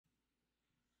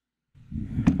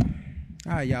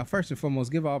All right, y'all. First and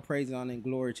foremost, give all praise, honor, and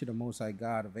glory to the Most High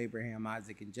God of Abraham,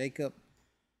 Isaac, and Jacob,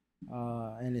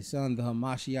 and his son, the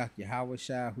Hamashiach Yahweh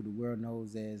Shai, who the world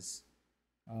knows as,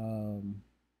 or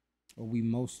we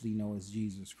mostly know as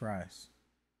Jesus Christ.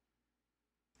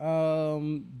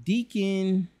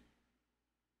 Deacon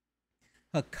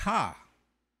Hakah.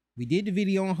 We did the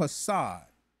video on Hasad,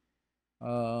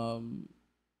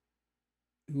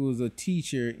 who was a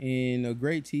teacher and a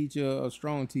great teacher, a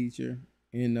strong teacher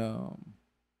in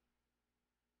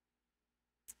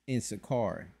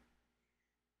Sicarii.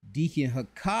 Deacon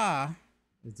Hakah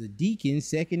is the deacon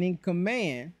second in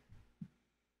command.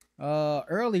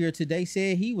 Earlier today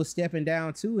said he was stepping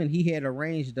down too, and he had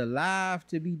arranged a live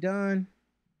to be done.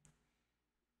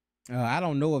 I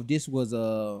don't know if this was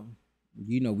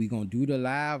we gonna do the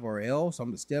live or else I'm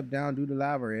gonna step down, do the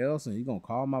live or else, and you gonna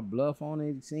call my bluff on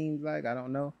it. It seems like I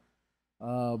don't know.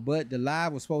 But the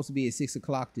live was supposed to be at 6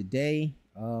 o'clock today,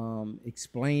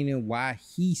 explaining why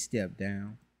he stepped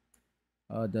down.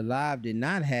 The live did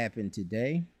not happen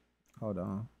today. Hold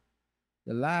on.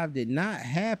 The live did not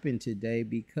happen today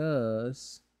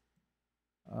because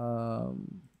of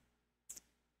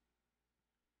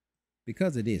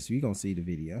this. We're gonna see the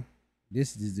video.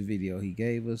 This is the video he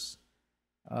gave us.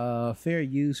 Fair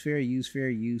use, fair use, fair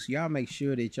use. Y'all make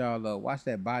sure that y'all watch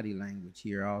that body language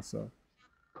here also.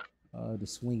 The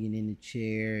swinging in the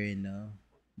chair and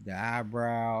the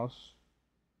eyebrows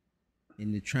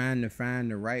and the trying to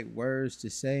find the right words to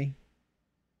say.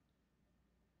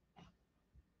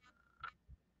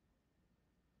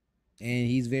 And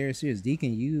he's very serious.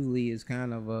 Deacon usually is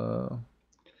kind of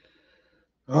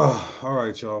Oh, all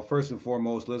right, y'all. First and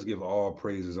foremost, let's give all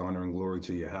praises, honor, and glory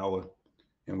to Yahweh.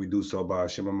 And we do so by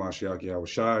Shema Mashiach Yahweh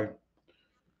Shai.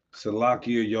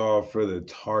 Salakia, y'all, for the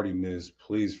tardiness.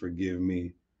 Please forgive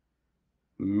me.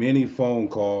 Many phone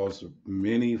calls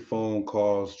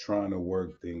trying to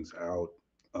work things out.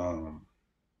 Um,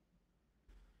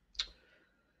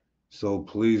 so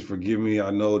please forgive me.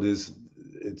 I know this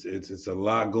it's a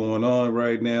lot going on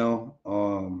right now.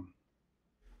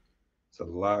 It's a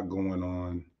lot going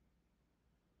on,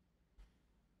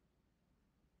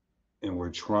 and we're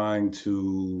trying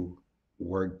to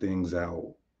work things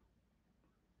out.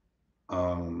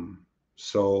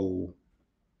 So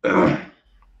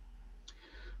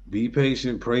be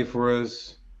patient, pray for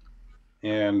us,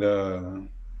 and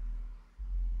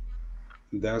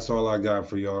that's all I got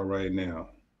for y'all right now.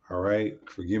 All right,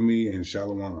 forgive me and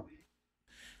shalom.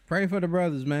 pray for the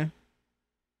brothers, man.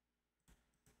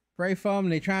 Pray for them.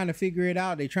 They trying to figure it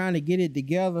out. They trying to get it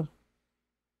together.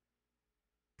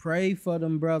 Pray for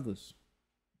them brothers.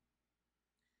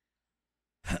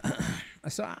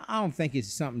 So I don't think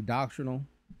it's something doctrinal.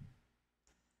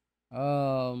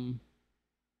 Um,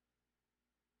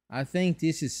 I think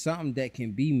this is something that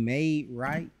can be made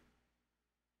right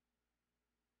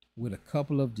with a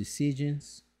couple of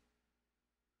decisions.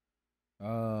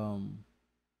 Um,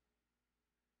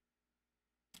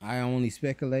 I only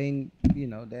speculating,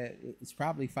 that it's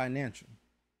probably financial.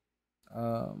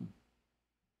 Um,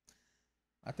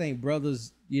 I think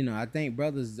brothers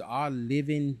are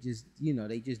living just,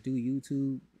 they just do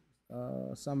YouTube.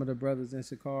 Some of the brothers in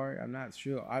Sakari, I'm not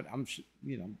sure. I'm,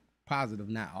 positive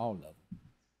not all of them.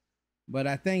 But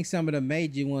I think some of the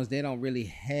major ones, they don't really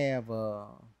have a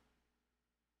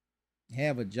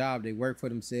job. They work for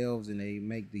themselves and they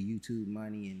make the YouTube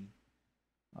money and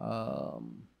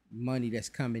money that's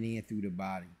coming in through the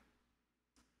body.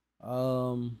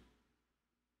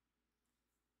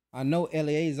 I know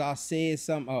Eleazar said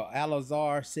something, or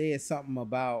Alazar said something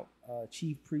about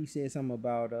Chief Priest said something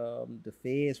about the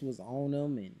feds was on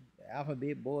them and the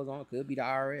alphabet boys on, could be the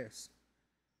IRS.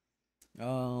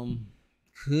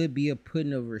 Could be a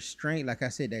putting of restraint. Like I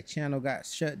said, that channel got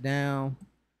shut down.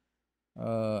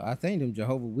 I think them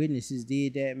Jehovah Witnesses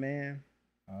did that, man.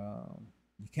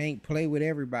 You can't play with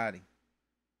everybody.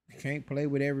 You can't play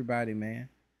with everybody, man.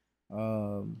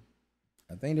 I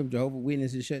think them Jehovah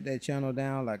Witnesses shut that channel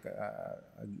down. Like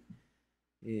I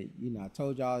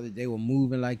told y'all that they were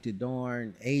moving like the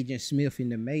darn Agent Smith in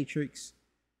the Matrix.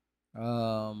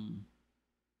 And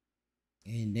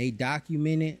they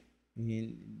documented,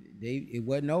 and it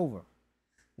wasn't over.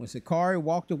 When Sakari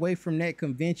walked away from that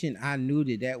convention, I knew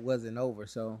that wasn't over.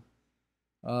 So,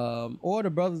 or the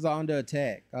brothers are under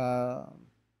attack,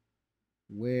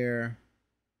 where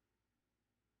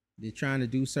they're trying to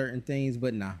do certain things,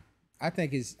 but nah. I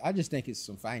just think it's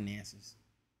some finances.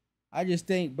 I just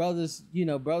think brothers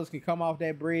can come off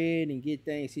that bread and get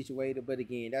things situated. But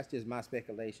again, that's just my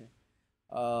speculation.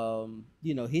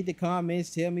 Hit the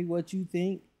comments, tell me what you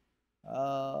think.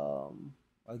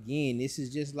 Again, this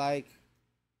is just like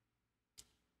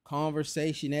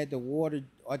conversation at the water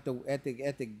at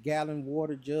the gallon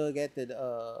water jug at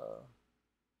the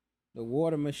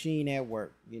water machine at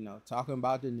work, talking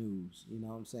about the news, you know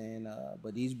what I'm saying?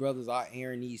 But these brothers are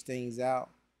airing these things out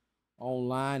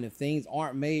online. If things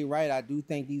aren't made right, I do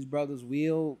think these brothers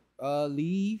will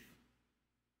leave.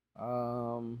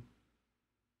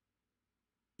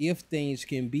 If things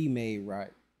can be made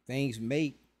right. Things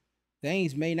may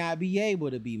not be able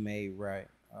to be made right.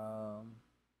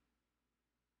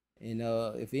 And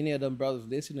if any of them brothers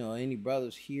listening or any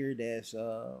brothers here that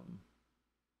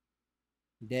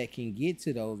can get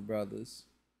to those brothers,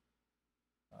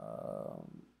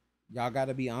 y'all got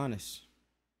to be honest.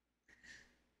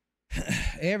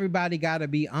 Everybody got to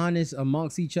be honest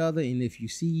amongst each other, and if you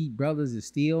see brothers is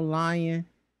still lying,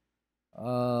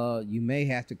 you may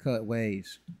have to cut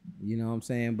ways. You know what I'm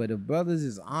saying? But if brothers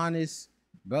is honest,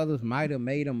 brothers might have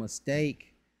made a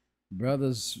mistake.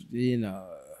 Brothers,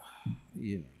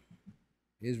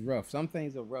 it's rough. Some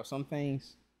things are rough. Some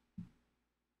things,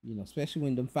 especially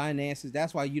when them finances.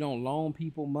 That's why you don't loan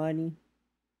people money.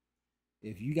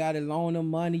 If you gotta loan them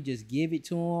money, just give it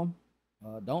to them.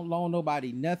 Don't loan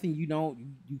nobody nothing you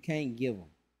can't give them,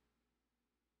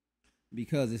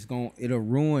 because it'll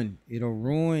ruin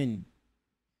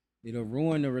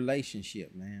the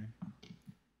relationship, man.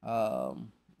 I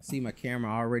see my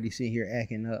camera already sitting here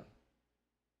acting up,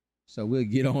 so we'll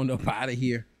get on up out of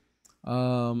here.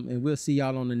 And we'll see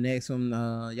y'all on the next one.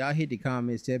 Y'all hit the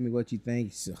comments, tell me what you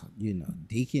think. So,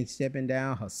 Deacon stepping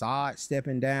down, Hasad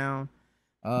stepping down,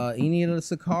 any of the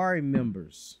Sicarii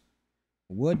members.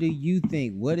 What do you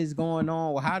think? What is going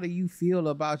on? How do you feel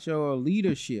about your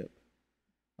leadership?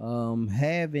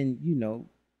 Having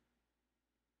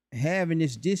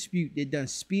this dispute that done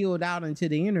spilled out into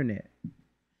the internet,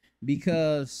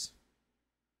 because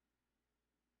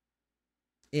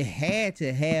it had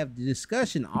to have, the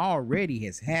discussion already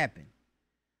has happened,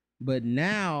 but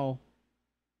now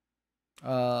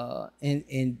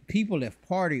and people have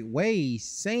parted ways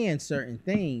saying certain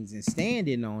things and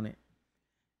standing on it.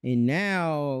 And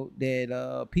now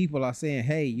that people are saying,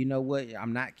 hey, you know what,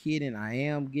 I'm not kidding, I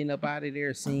am getting up out of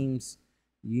there, seems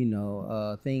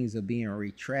things are being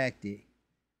retracted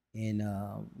and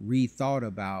rethought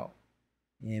about,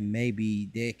 and maybe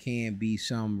there can be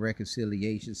some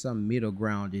reconciliation, some middle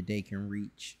ground that they can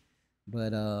reach.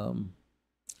 But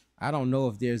I don't know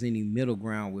if there's any middle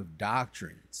ground with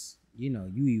doctrines.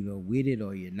 You either with it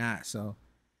or you're not. So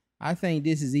I think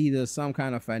this is either some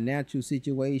kind of financial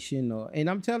situation, and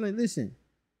I'm telling, listen,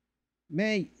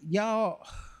 man, y'all,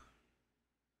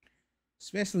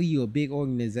 especially you a big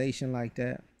organization like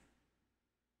that.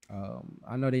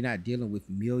 I know they're not dealing with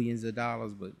millions of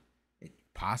dollars, but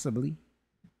possibly.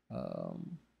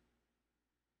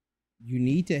 You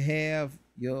need to have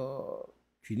your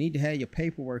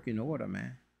paperwork in order,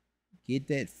 man. Get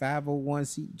that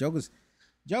 501c.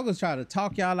 Jokers try to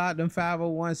talk y'all out them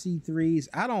 501c3s.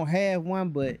 I don't have one,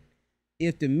 but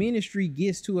if the ministry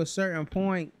gets to a certain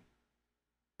point,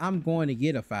 I'm going to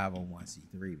get a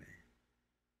 501c3, man.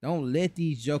 Don't let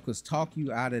these jokers talk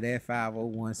you out of that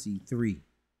 501c3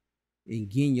 and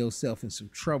getting yourself in some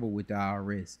trouble with the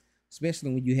IRS,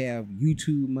 especially when you have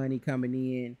YouTube money coming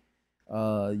in.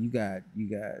 You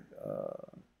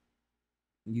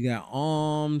got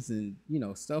alms and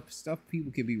stuff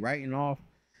people can be writing off.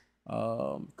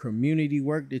 Community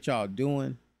work that y'all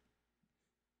doing.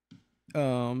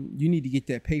 You need to get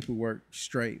that paperwork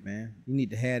straight, man. You need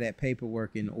to have that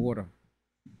paperwork in order.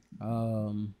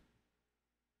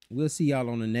 We'll see y'all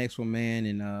on the next one, man,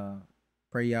 and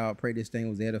pray this thing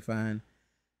was edifying.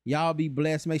 Y'all be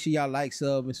blessed. Make sure y'all like,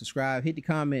 sub, and subscribe. Hit the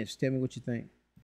comments. Tell me what you think.